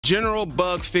General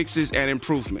bug fixes and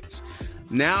improvements.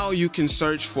 Now you can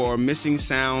search for missing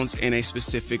sounds in a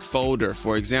specific folder.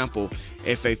 For example,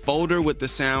 if a folder with the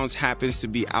sounds happens to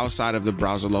be outside of the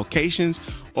browser locations,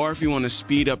 or if you want to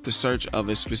speed up the search of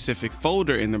a specific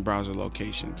folder in the browser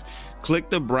locations, click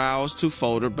the Browse to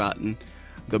Folder button.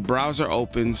 The browser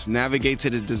opens, navigate to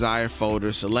the desired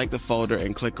folder, select the folder,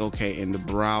 and click OK in the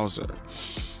browser.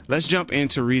 Let's jump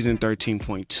into Reason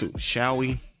 13.2, shall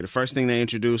we? The first thing they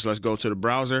introduced, let's go to the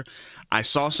browser. I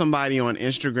saw somebody on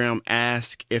Instagram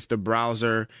ask if the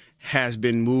browser has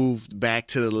been moved back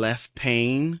to the left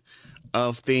pane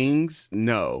of things.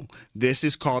 No, this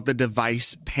is called the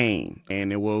device pane,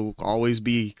 and it will always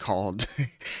be called,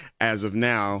 as of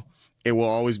now, it will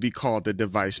always be called the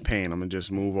device pane. I'm gonna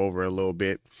just move over a little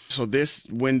bit. So this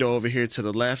window over here to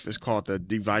the left is called the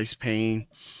device pane.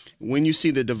 When you see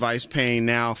the device pane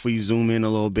now, if we zoom in a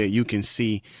little bit, you can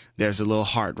see there's a little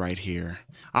heart right here.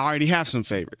 I already have some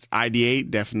favorites. ID8,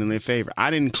 definitely a favorite.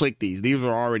 I didn't click these. These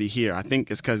were already here. I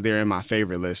think it's because they're in my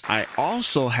favorite list. I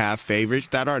also have favorites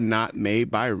that are not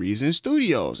made by Reason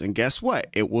Studios. And guess what?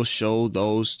 It will show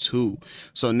those too.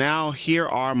 So now here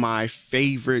are my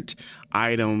favorite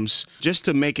items, just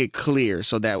to make it clear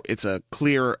so that it's a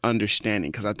clearer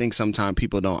understanding, because I think sometimes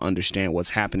people don't understand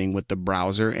what's happening with the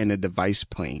browser and the device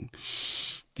pane.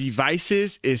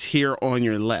 Devices is here on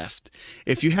your left.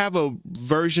 If you have a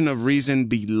version of Reason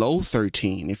below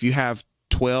 13, if you have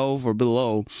 12 or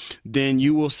below, then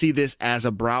you will see this as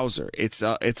a browser. It's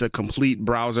a complete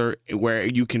browser where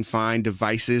you can find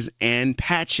devices and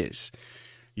patches.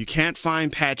 You can't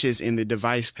find patches in the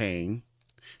device pane.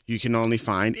 You can only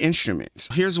find instruments.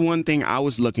 Here's one thing I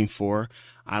was looking for.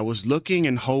 I was looking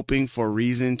and hoping for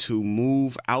Reason to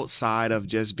move outside of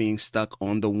just being stuck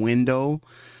on the window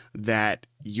that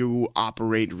you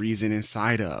operate Reason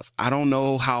inside of. I don't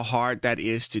know how hard that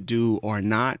is to do or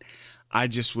not. I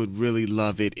just would really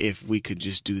love it if we could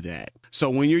just do that. So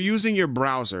when you're using your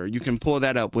browser, you can pull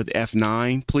that up with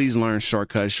F9. Please learn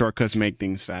shortcuts. Shortcuts make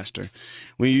things faster.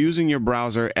 When you're using your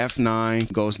browser,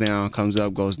 F9 goes down, comes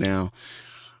up, goes down.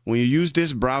 When you use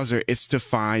this browser, it's to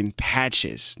find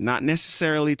patches, not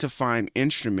necessarily to find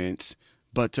instruments,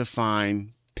 but to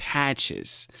find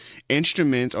patches.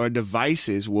 Instruments or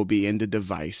devices will be in the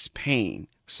device pane.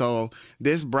 So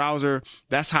this browser,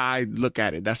 that's how I look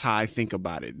at it. That's how I think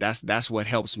about it. That's what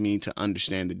helps me to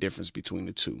understand the difference between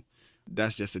the two.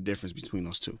 That's just the difference between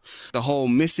those two. The whole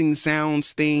missing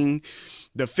sounds thing,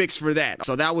 the fix for that.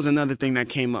 So that was another thing that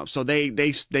came up. So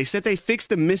they said they fixed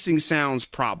the missing sounds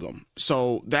problem.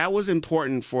 So that was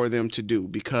important for them to do,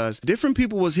 because different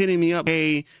people was hitting me up.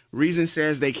 Hey, Reason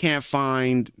says they can't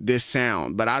find this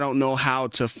sound, but I don't know how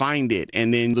to find it.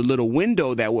 And then the little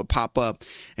window that would pop up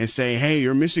and say, hey,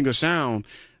 you're missing a sound.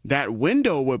 That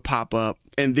window would pop up.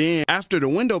 And then after the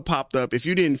window popped up, if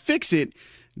you didn't fix it,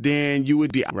 then you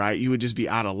would be right. You would just be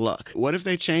out of luck. What if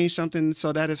they change something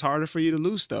so that it's harder for you to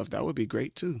lose stuff? That would be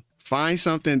great too. Find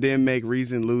something, then make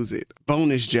Reason lose it.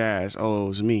 Bonus jazz. Oh, it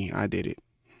was me. I did it.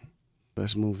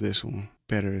 Let's move this one.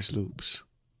 Better as loops.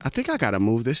 I think I got to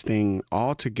move this thing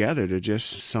all together to just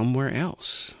somewhere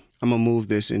else. I'm going to move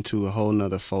this into a whole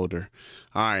nother folder.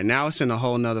 All right, now it's in a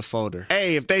whole nother folder.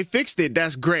 Hey, if they fixed it,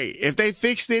 that's great. If they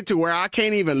fixed it to where I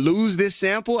can't even lose this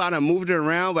sample, I done moved it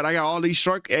around, but I got all these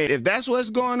short. Hey, if that's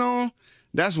what's going on,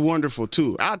 that's wonderful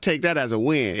too. I'll take that as a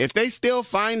win. If they still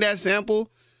find that sample,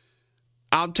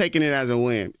 I'm taking it as a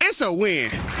win. It's a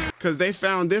win, because they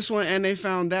found this one and they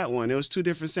found that one. It was two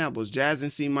different samples, Jazz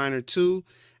in C minor 2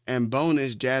 and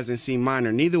Bonus Jazz in C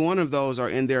minor. Neither one of those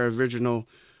are in their original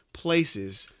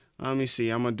places. Let me see.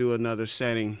 I'm going to do another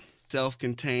setting.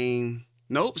 Self-contained.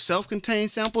 Nope, self-contained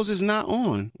samples is not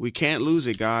on. We can't lose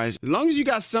it, guys. As long as you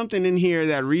got something in here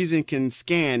that Reason can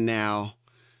scan now,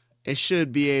 it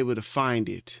should be able to find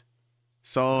it.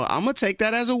 So I'm going to take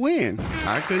that as a win.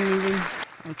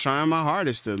 I'm trying my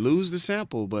hardest to lose the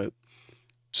sample, but.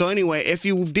 So anyway, if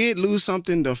you did lose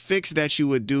something, the fix that you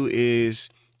would do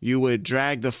is you would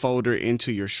drag the folder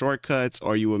into your shortcuts,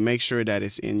 or you would make sure that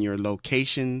it's in your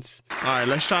locations. All right,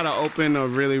 let's try to open a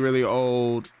really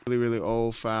old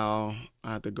file.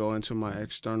 I have to go into my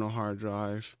external hard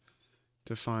drive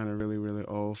to find a really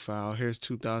old file. Here's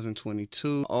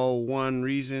 2022. 01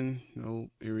 Reason. No,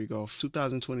 here we go.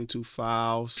 2022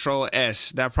 files. Control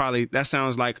S. That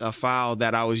sounds like a file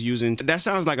that I was using. That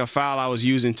sounds like a file I was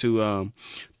using to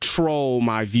troll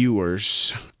my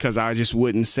viewers, because I just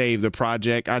wouldn't save the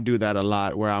project. I do that a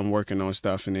lot, where I'm working on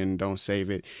stuff and then don't save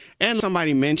it. And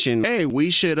somebody mentioned, hey,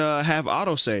 we should have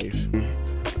autosave.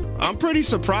 I'm pretty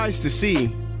surprised to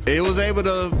see it was able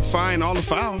to find all the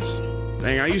files.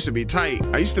 Dang, I used to be tight.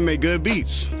 I used to make good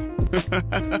beats.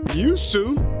 Used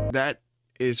to. That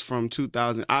is from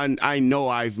 2000. I know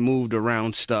I've moved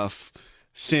around stuff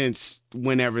since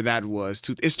whenever that was.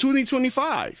 It's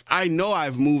 2025. I know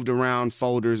I've moved around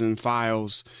folders and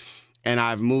files, and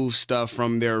I've moved stuff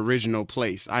from their original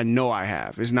place. I know I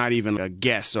have. It's not even a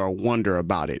guess or a wonder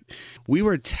about it. We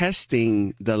were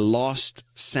testing the lost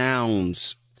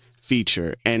sounds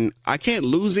feature, and I can't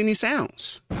lose any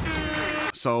sounds.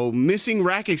 So missing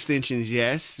rack extensions,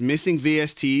 yes. Missing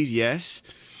VSTs, yes.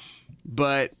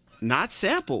 But not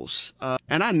samples.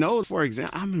 And I know, for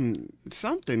example, I mean,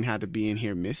 something had to be in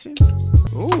here missing.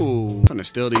 Ooh, I'm gonna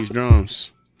steal these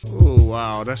drums. Oh,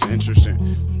 wow, that's interesting.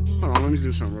 Hold on, let me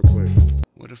do something real quick.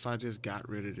 What if I just got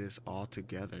rid of this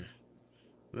altogether?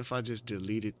 What if I just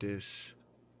deleted this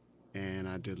and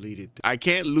I deleted this? I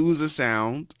can't lose a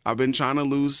sound. I've been trying to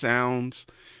lose sounds.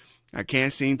 I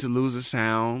can't seem to lose a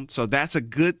sound. So that's a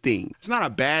good thing. It's not a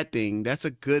bad thing. That's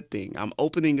a good thing. I'm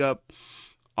opening up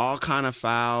all kind of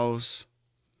files.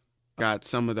 Got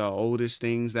some of the oldest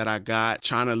things that I got.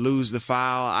 Trying to lose the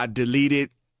file. I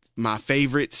deleted my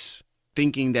favorites,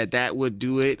 thinking that that would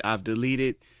do it. I've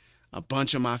deleted a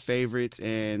bunch of my favorites,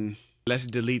 and let's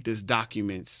delete this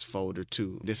documents folder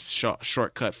too. This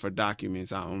shortcut for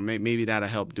documents. I don't know, maybe that'll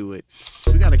help do it.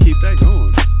 We gotta keep that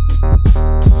going.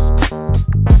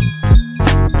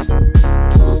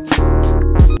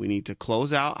 We need to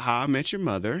close out How I Met Your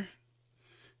Mother.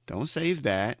 Don't save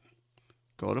that.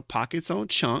 Go to Pockets on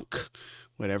Chunk,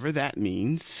 whatever that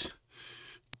means.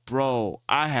 Bro,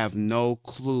 I have no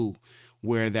clue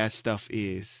where that stuff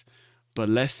is, but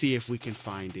let's see if we can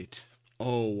find it.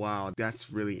 Oh, wow.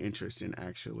 That's really interesting,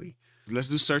 actually. Let's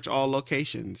do search all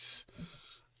locations.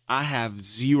 I have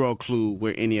zero clue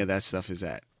where any of that stuff is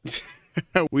at.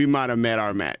 We might have met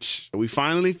our match. We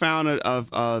finally found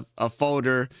a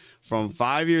folder from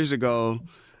 5 years ago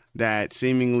that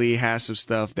seemingly has some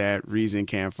stuff that Reason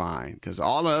can't find, because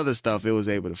all the other stuff it was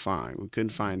able to find. We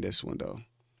couldn't find this one, though.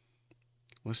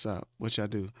 What's up? What y'all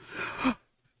do?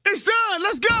 It's done!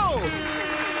 Let's go!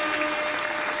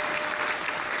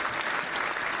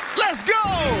 Let's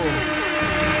go!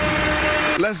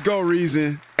 Let's go,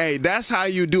 Reason. Hey, that's how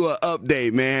you do an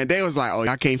update, man. They was like, oh,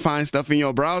 I can't find stuff in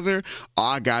your browser? Oh,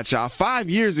 I got y'all 5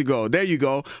 years ago. There you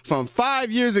go. From 5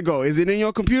 years ago. Is it in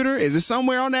your computer? Is it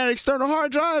somewhere on that external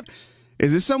hard drive?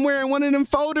 Is it somewhere in one of them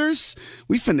folders?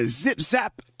 We finna zip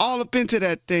zap all up into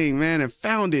that thing, man, and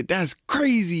found it. That's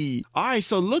crazy. All right,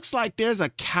 so looks like there's a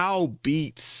Cal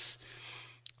Beats.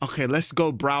 Okay, let's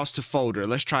go browse to folder.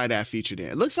 Let's try that feature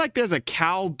then. It looks like there's a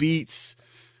Cal Beats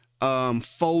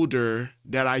folder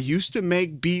that I used to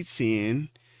make beats in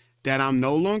that I'm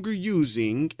no longer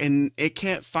using, and it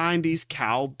can't find these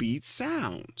Cal Beats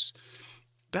sounds.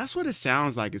 That's what it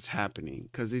sounds like it's happening,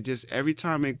 because it just, every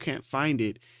time it can't find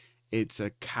it, it's a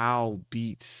Cal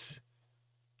Beats.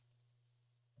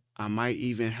 I might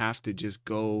even have to just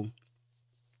go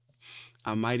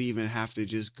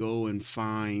and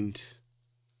find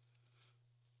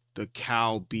the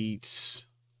Cal Beats.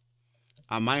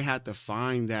 I might have to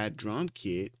find that drum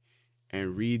kit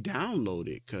and re-download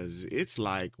it, because it's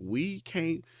like we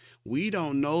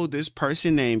don't know this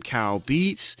person named Cal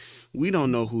Beats. We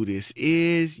don't know who this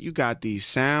is. You got these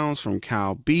sounds from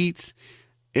Cal Beats.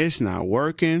 It's not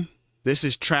working. This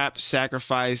is Trap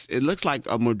Sacrifice. It looks like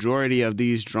a majority of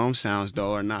these drum sounds,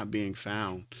 though, are not being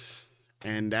found.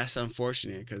 And that's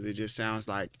unfortunate, because it just sounds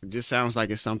like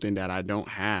it's something that I don't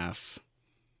have.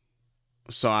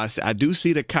 So I do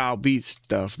see the Cal Beats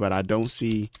stuff, but I don't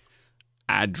see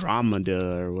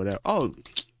Andromeda or whatever. Oh,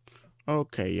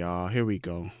 okay, y'all. Here we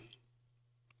go.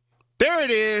 There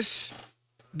it is.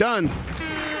 Done. All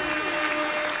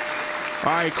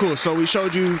right, cool. So we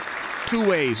showed you two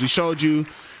ways. We showed you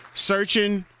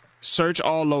search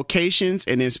all locations,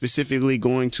 and then specifically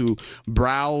going to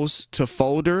browse to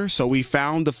folder. So we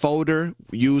found the folder,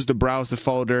 used the browse the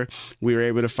folder. We were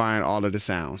able to find all of the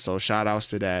sounds. So shout outs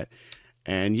to that.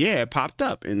 And yeah, it popped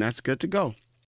up, and that's good to go.